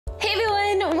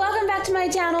to my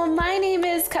channel. My name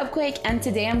is Cupquake and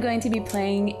today I'm going to be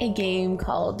playing a game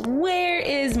called Where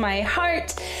Is My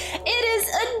Heart? It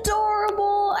is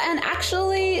adorable, and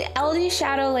actually LD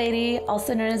Shadow Lady,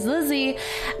 also known as Lizzie,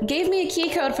 gave me a key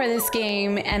code for this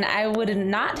game and I would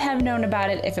not have known about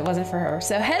it if it wasn't for her.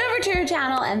 So head over to her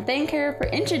channel and thank her for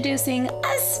introducing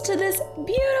us to this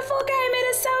beautiful game.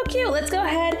 It is so cute. Let's go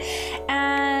ahead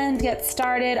and get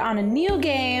started on a new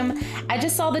game. I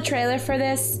just saw the trailer for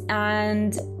this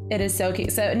and it is so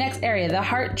cute. So next area, the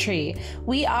heart tree.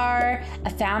 We are a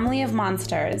family of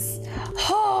monsters.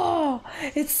 Oh,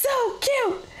 it's so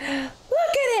cute.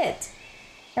 Look at it.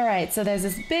 All right, so there's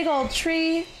this big old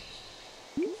tree.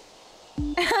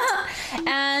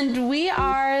 And we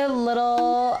are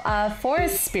little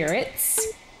forest spirits.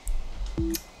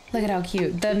 Look at how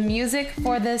cute. The music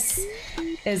for this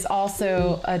is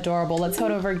also adorable. Let's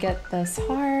head over and get this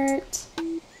heart.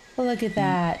 Look at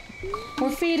that.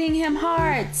 We're feeding him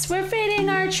hearts. We're feeding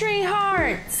our tree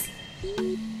hearts.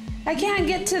 I can't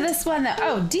get to this one though.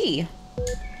 Oh, D.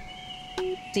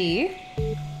 D.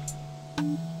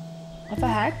 What the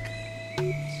heck?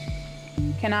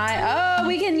 Can I? Oh,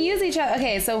 we can use each other.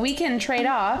 Okay, so we can trade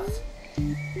off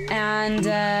and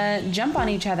jump on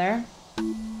each other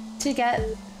to get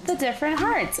the different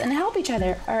hearts and help each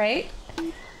other. All right.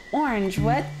 Orange,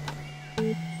 what?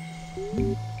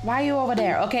 Why are you over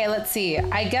there? Okay, let's see.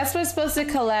 I guess we're supposed to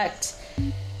collect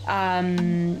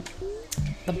the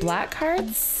black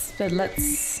hearts, but let's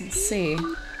see.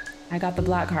 I got the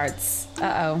black hearts.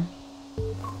 Uh-oh.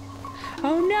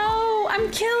 Oh no, I'm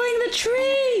killing the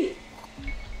tree.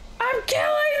 I'm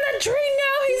killing the tree.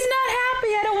 No, he's not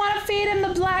happy. I don't want to feed him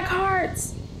the black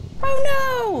hearts.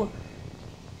 Oh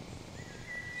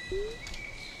no.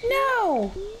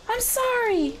 No, I'm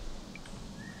sorry.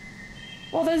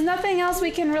 Well, there's nothing else we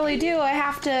can really do.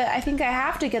 I think I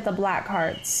have to get the black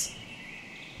hearts.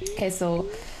 Okay, so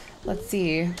let's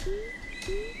see.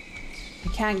 I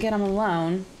can't get them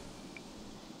alone.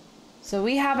 So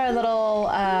we have our little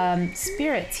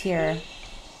spirits here.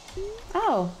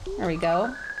 Oh, there we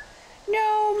go.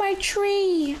 No, my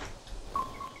tree.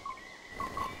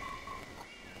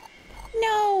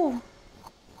 No.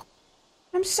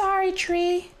 I'm sorry,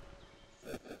 tree.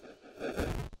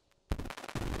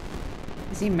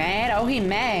 Is he mad? Oh, he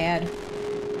mad.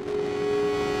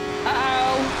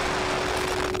 Uh-oh.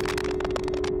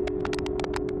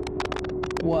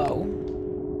 Whoa.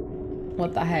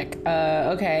 What the heck?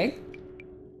 Okay.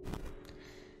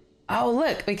 Oh,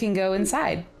 look, we can go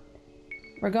inside.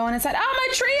 We're going inside. Oh, my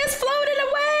tree is floating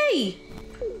away!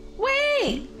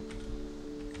 Wait!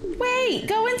 Wait,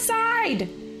 go inside!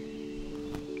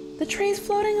 The tree's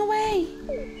floating away.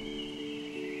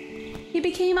 He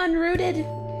became unrooted.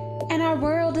 And our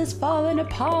world is falling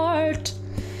apart.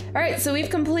 All right, so we've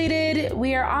completed.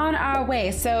 We are on our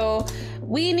way. So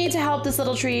we need to help this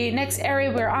little tree. Next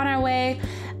area, we're on our way.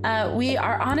 We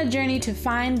are on a journey to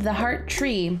find the heart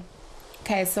tree.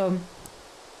 Okay, so,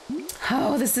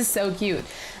 oh, this is so cute.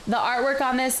 The artwork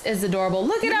on this is adorable.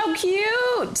 Look at how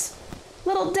cute.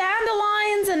 Little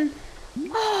dandelions and,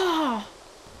 oh,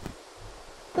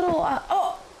 little,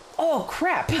 oh,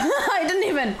 crap. I didn't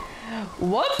even,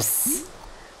 whoops.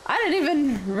 I didn't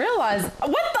even realize.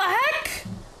 What the heck?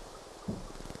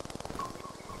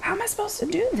 How am I supposed to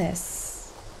do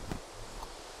this?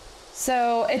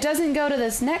 So it doesn't go to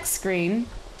this next screen.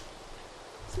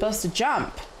 It's supposed to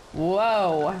jump.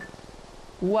 Whoa.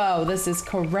 Whoa, this is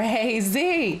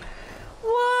crazy.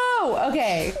 Whoa,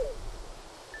 okay.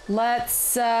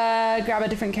 Let's grab a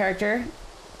different character.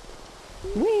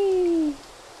 Whee!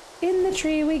 In the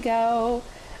tree we go.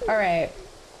 All right,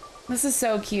 this is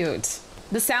so cute.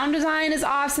 The sound design is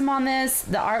awesome on this.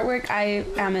 The artwork I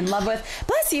am in love with.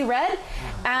 Bless you, Red.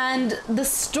 And the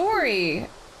story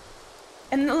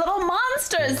and the little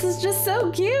monsters. This is just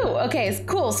so cute. Okay,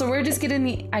 cool. So we're just getting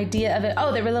the idea of it.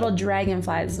 Oh, they were little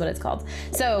dragonflies is what it's called.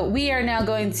 So we are now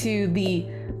going to the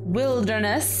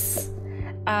wilderness.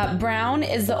 Brown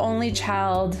is the only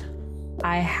child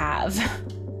I have.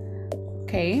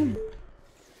 Okay.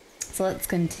 So let's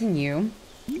continue.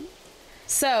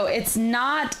 So it's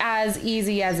not as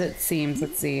easy as it seems.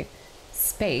 Let's see.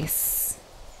 Space.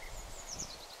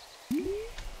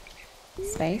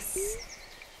 Space.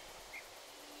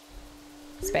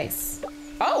 Space.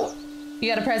 Oh, you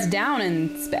gotta press down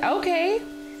and okay.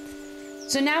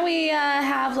 So now we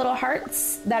have little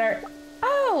hearts that are,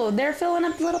 oh, they're filling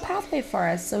up the little pathway for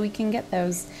us so we can get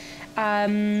those.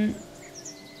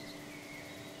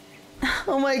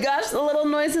 Oh my gosh, the little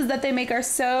noises that they make are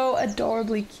so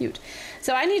adorably cute.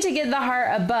 So I need to get the heart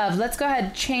above. Let's go ahead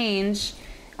and change.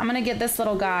 I'm gonna get this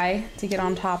little guy to get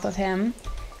on top of him.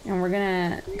 And we're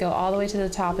gonna go all the way to the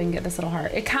top and get this little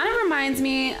heart. It kind of reminds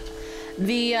me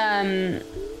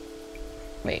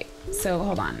wait, so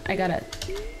hold on. I gotta,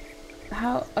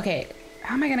 okay,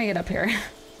 how am I gonna get up here?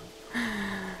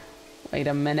 Wait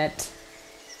a minute.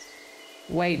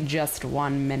 Wait just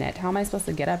 1 minute. How am I supposed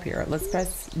to get up here? Let's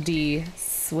press D,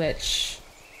 switch.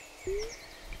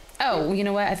 Oh, you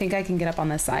know what? I think I can get up on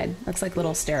this side. Looks like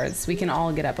little stairs. We can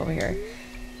all get up over here.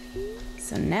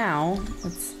 So now,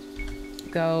 let's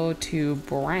go to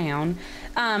brown.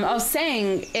 I was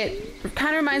saying, it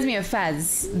kind of reminds me of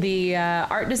Fez. The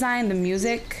art design, the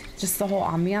music, just the whole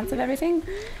ambiance of everything,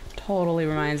 totally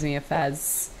reminds me of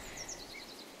Fez.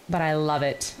 But I love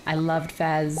it. I loved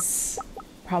Fez.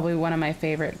 Probably one of my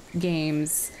favorite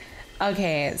games.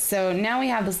 Okay, so now we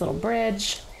have this little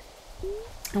bridge,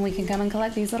 and we can come and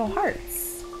collect these little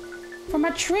hearts from my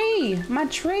tree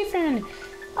friend.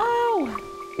 Oh,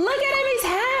 look at him, he's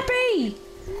happy.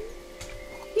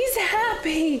 He's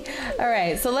happy. All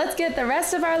right, so let's get the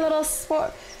rest of our little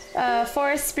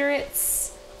forest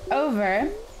spirits over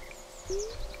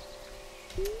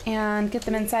and get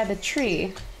them inside the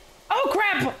tree. Oh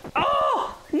crap!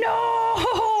 Oh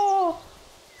no!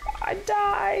 I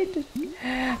died.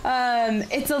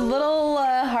 It's a little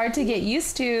hard to get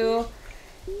used to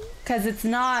because it's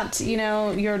not, you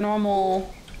know, your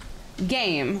normal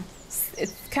game.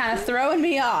 It's kind of throwing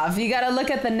me off. You got to look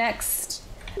at the next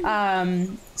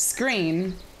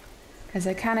screen because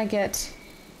I kind of get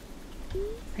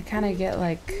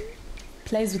like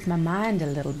plays with my mind a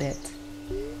little bit.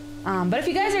 But if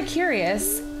you guys are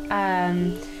curious,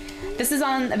 this is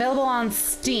available on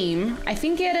Steam. I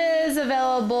think it is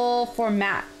available for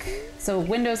Mac, so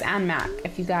Windows and Mac.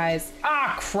 If you guys,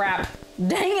 crap,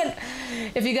 dang it!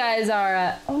 If you guys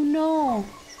are, oh no.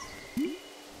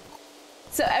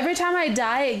 So every time I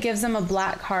die, it gives them a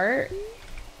black heart.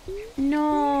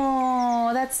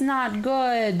 No, that's not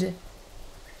good.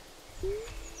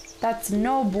 That's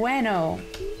no bueno.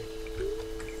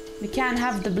 We can't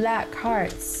have the black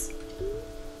hearts.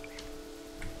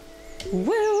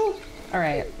 Woo! All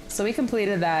right, so we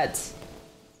completed that.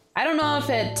 I don't know if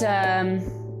it,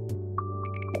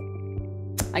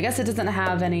 I guess it doesn't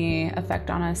have any effect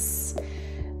on us.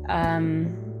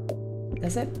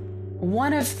 Does it?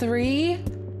 1 of 3?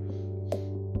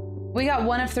 We got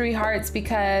 1 of 3 hearts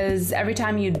because every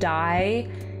time you die,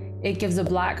 it gives a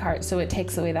black heart, so it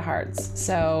takes away the hearts.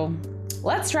 So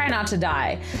let's try not to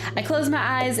die. I close my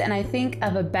eyes and I think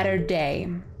of a better day.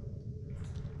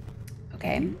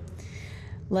 Okay.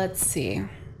 Let's see.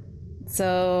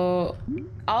 So,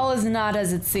 all is not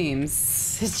as it seems.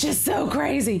 It's just so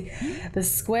crazy. The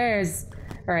squares.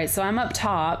 All right, so I'm up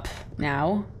top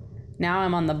now. Now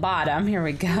I'm on the bottom. Here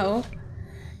we go.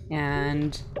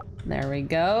 And there we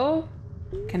go.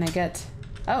 Can I get...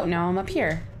 Oh, now I'm up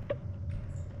here.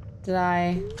 Did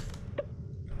I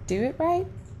do it right?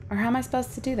 Or how am I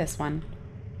supposed to do this one?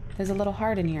 There's a little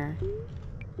heart in here.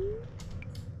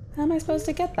 How am I supposed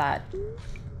to get that?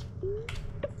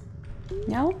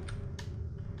 No?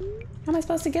 How am I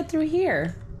supposed to get through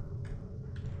here?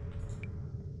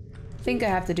 I think I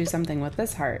have to do something with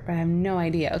this heart, but I have no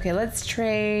idea. Okay, let's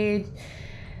trade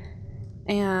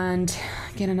and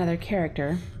get another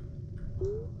character.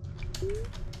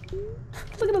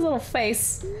 Look at his little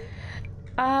face.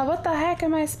 What the heck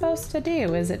am I supposed to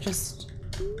do? Is it just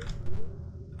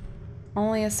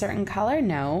only a certain color?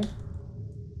 No.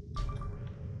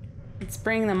 Let's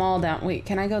bring them all down. Wait,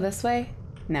 can I go this way?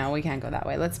 No, we can't go that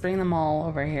way. Let's bring them all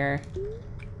over here.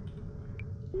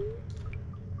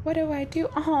 What do I do?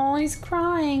 Oh, he's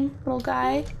crying, little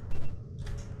guy.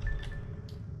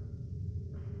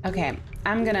 Okay,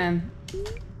 we're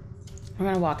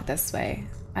gonna walk this way.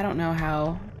 I don't know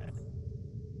how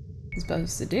I'm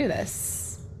supposed to do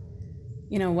this.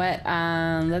 You know what?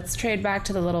 Let's trade back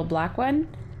to the little black one.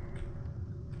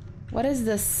 What is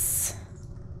this?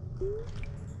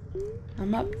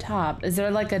 I'm up top. Is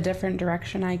there like a different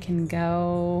direction I can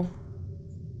go?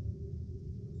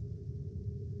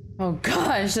 Oh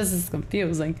gosh, this is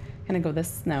confusing. Can I go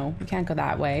this? No, we can't go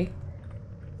that way.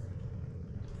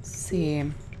 Let's see.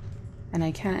 And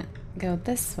I can't go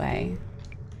this way.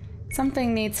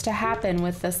 Something needs to happen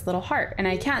with this little heart. And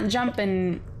I can't jump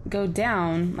and go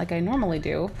down like I normally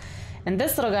do. And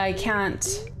this little guy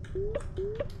can't...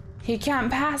 He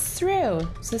can't pass through.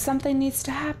 So something needs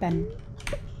to happen.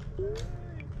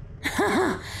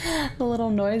 The little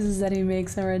noises that he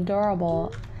makes are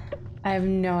adorable. I have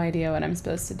no idea what I'm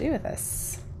supposed to do with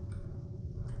this.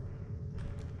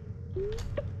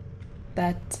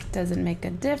 That doesn't make a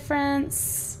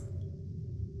difference.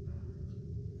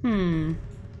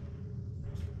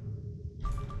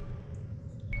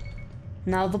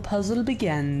 Now the puzzle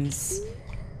begins.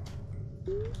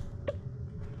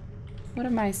 What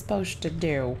am I supposed to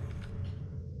do?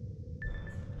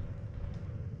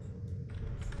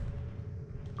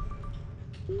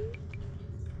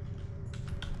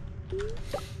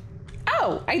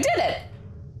 Oh, I did it!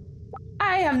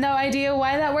 I have no idea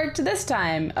why that worked this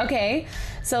time. Okay,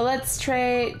 so let's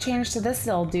change to this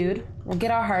little dude. We'll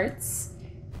get our hearts.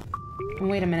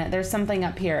 Wait a minute, there's something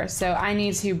up here. So I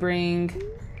need to bring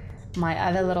my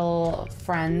other little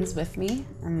friends with me.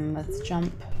 And let's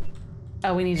jump.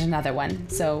 Oh, we need another one.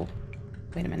 So,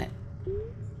 wait a minute.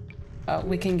 Oh,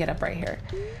 we can get up right here.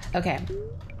 Okay.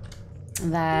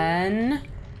 Then...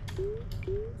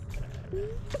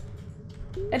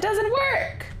 it doesn't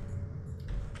work!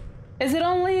 Is it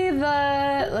only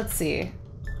the... let's see.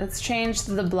 Let's change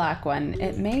to the black one.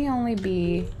 It may only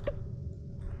be...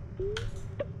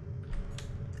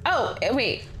 oh,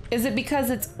 wait. Is it because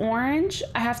it's orange?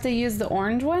 I have to use the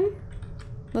orange one?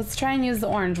 Let's try and use the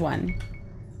orange one.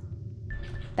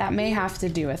 That may have to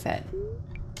do with it.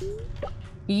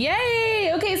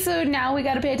 Yay! Okay, so now we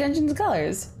gotta pay attention to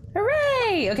colors.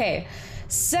 Hooray! Okay,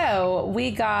 so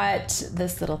we got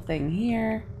this little thing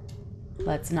here.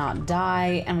 Let's not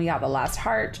die, and we got the last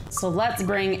heart. So let's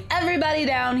bring everybody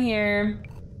down here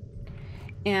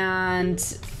and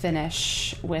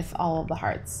finish with all of the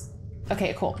hearts.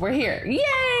 Okay, cool, we're here.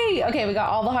 Yay! Okay, we got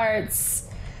all the hearts.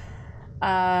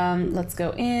 Let's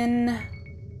go in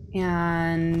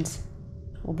and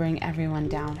we'll bring everyone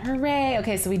down. Hooray!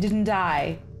 Okay, so we didn't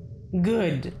die.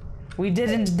 Good. We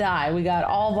didn't die. We got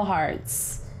all the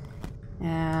hearts.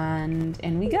 And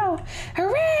in we go.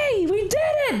 Hooray! We did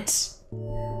it!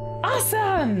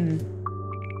 Awesome!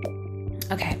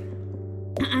 Okay.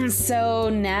 So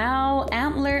now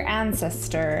Antler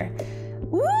Ancestor.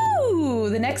 Woo!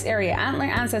 The next area, Antler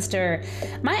Ancestor.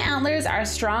 My antlers are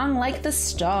strong like the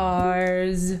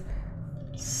stars.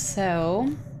 So,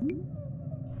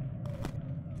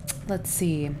 let's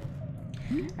see.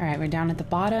 All right, we're down at the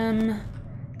bottom.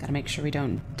 Gotta make sure we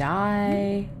don't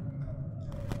die.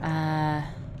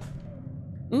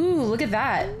 Ooh, look at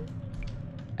that.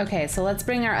 Okay, so let's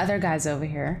bring our other guys over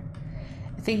here.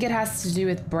 I think it has to do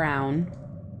with brown.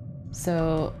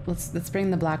 So let's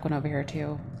bring the black one over here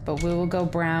too. But we will go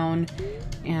brown,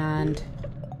 and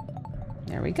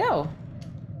there we go.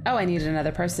 Oh, I need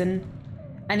another person.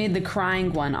 I need the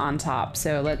crying one on top.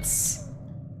 So let's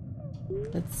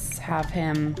have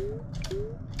him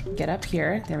get up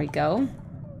here. There we go.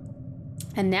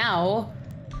 And now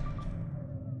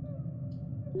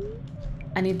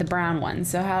I need the brown one.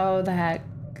 So how the heck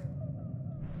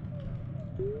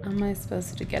am I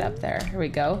supposed to get up there? Here we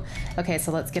go. Okay,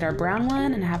 so let's get our brown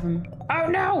one and have him. Oh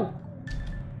no!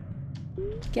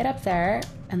 Get up there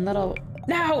and little.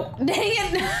 No! Dang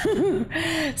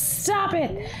it! Stop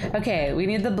it! Okay, we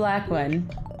need the black one.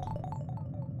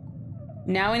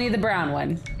 Now we need the brown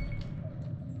one.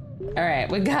 All right,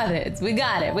 we got it. We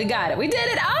got it. We got it. We did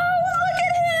it! Oh, look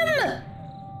at him!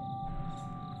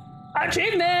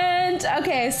 Achievement!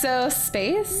 Okay, so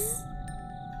space.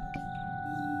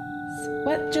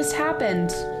 What just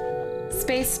happened?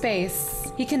 Space, space.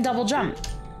 He can double jump.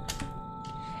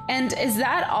 And is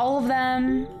that all of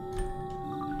them?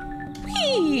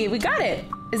 Whee! We got it.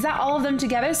 Is that all of them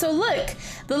together? So look,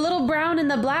 the little brown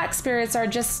and the black spirits are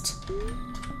just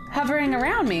hovering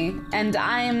around me. And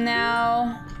I am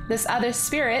now this other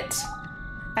spirit,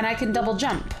 and I can double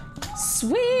jump.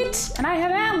 Sweet! And I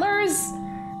have antlers!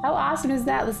 How awesome is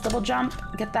that? Let's double jump,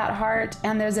 get that heart,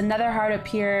 and there's another heart up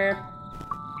here.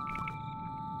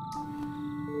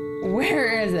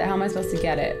 Where is it? How am I supposed to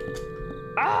get it?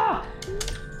 Ah!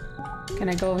 Can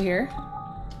I go over here?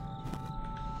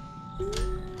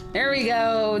 There we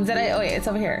go. Did I? Oh wait, it's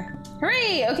over here.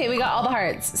 Hooray! Okay, we got all the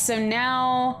hearts. So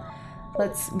now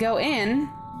let's go in.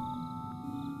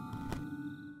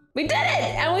 We did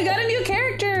it! And we got a new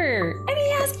character! And he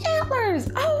has antlers!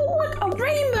 Oh, look, a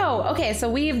rainbow! Okay, so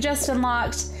we've just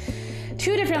unlocked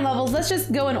 2 different levels. Let's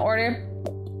just go in order.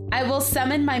 I will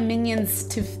summon my minions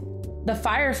to the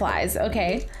fireflies.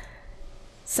 Okay.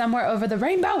 Somewhere over the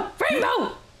rainbow!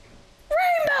 Rainbow!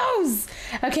 Rainbows!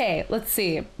 Okay, let's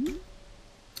see.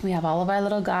 We have all of our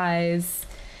little guys.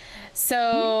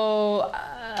 So,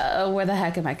 where the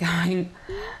heck am I going?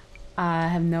 I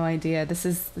have no idea. This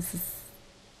is,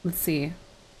 let's see.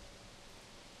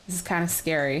 This is kind of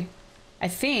scary. I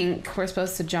think we're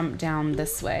supposed to jump down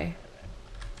this way.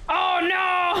 Oh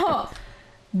no!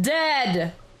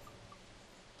 Dead!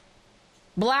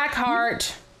 Black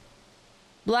heart.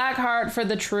 Black heart for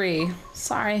the tree.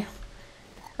 Sorry.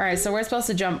 All right, so we're supposed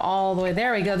to jump all the way.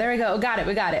 There we go, there we go. Got it,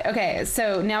 we got it. Okay,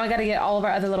 so now we gotta get all of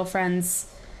our other little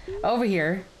friends over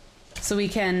here. So we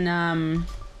can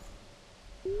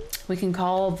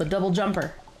call the double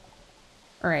jumper.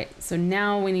 All right, so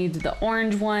now we need the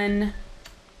orange one.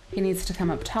 He needs to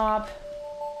come up top.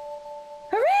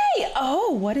 Hooray!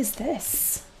 Oh, what is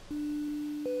this?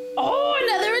 Oh,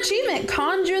 another achievement.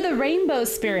 Conjure the rainbow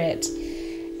spirit.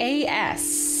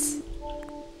 AS.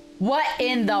 What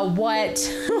in the what?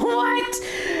 What?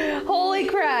 Holy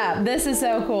crap, this is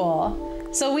so cool.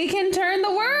 So we can turn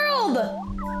the world.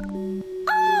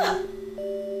 Ah!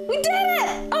 We did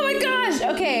it! Oh my gosh!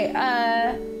 Okay,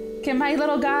 can my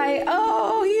little guy...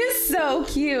 Oh, he is so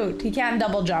cute. He can't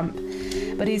double jump,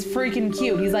 but he's freaking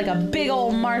cute. He's like a big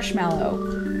old marshmallow.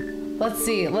 Let's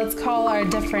see, let's call our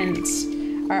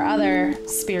other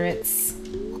spirits.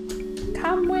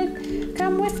 Come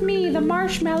with me, the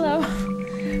marshmallow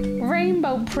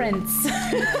rainbow prince.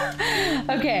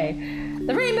 Okay,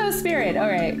 the rainbow spirit, all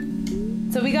right.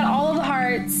 So we got all of the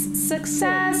hearts,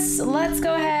 success. Let's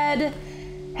go ahead,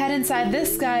 head inside.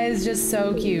 This guy is just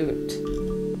so cute.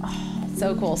 Oh,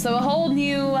 so cool. So a whole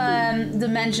new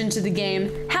dimension to the game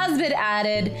has been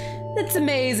added. That's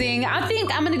amazing. I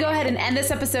think I'm gonna go ahead and end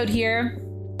this episode here.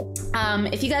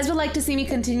 If you guys would like to see me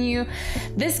continue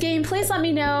this game, please let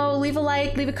me know. Leave a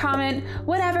like, leave a comment,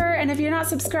 whatever. And if you're not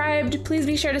subscribed, please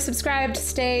be sure to subscribe to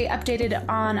stay updated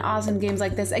on awesome games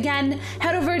like this. Again,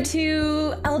 head over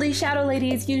to LD Shadow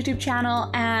Lady's YouTube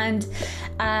channel, and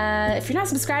if you're not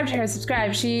subscribed to her,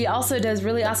 subscribe. She also does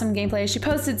really awesome gameplay. She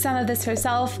posted some of this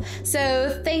herself,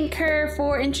 so thank her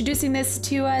for introducing this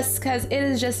to us, because it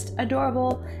is just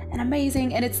adorable and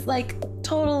amazing, and it's like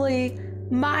totally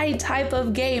my type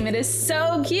of game. It is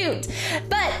so cute.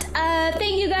 But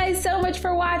thank you guys so much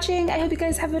for watching. I hope you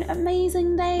guys have an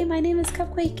amazing day. My name is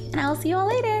CUTEST, and I'll see you all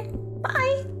later.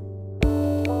 Bye.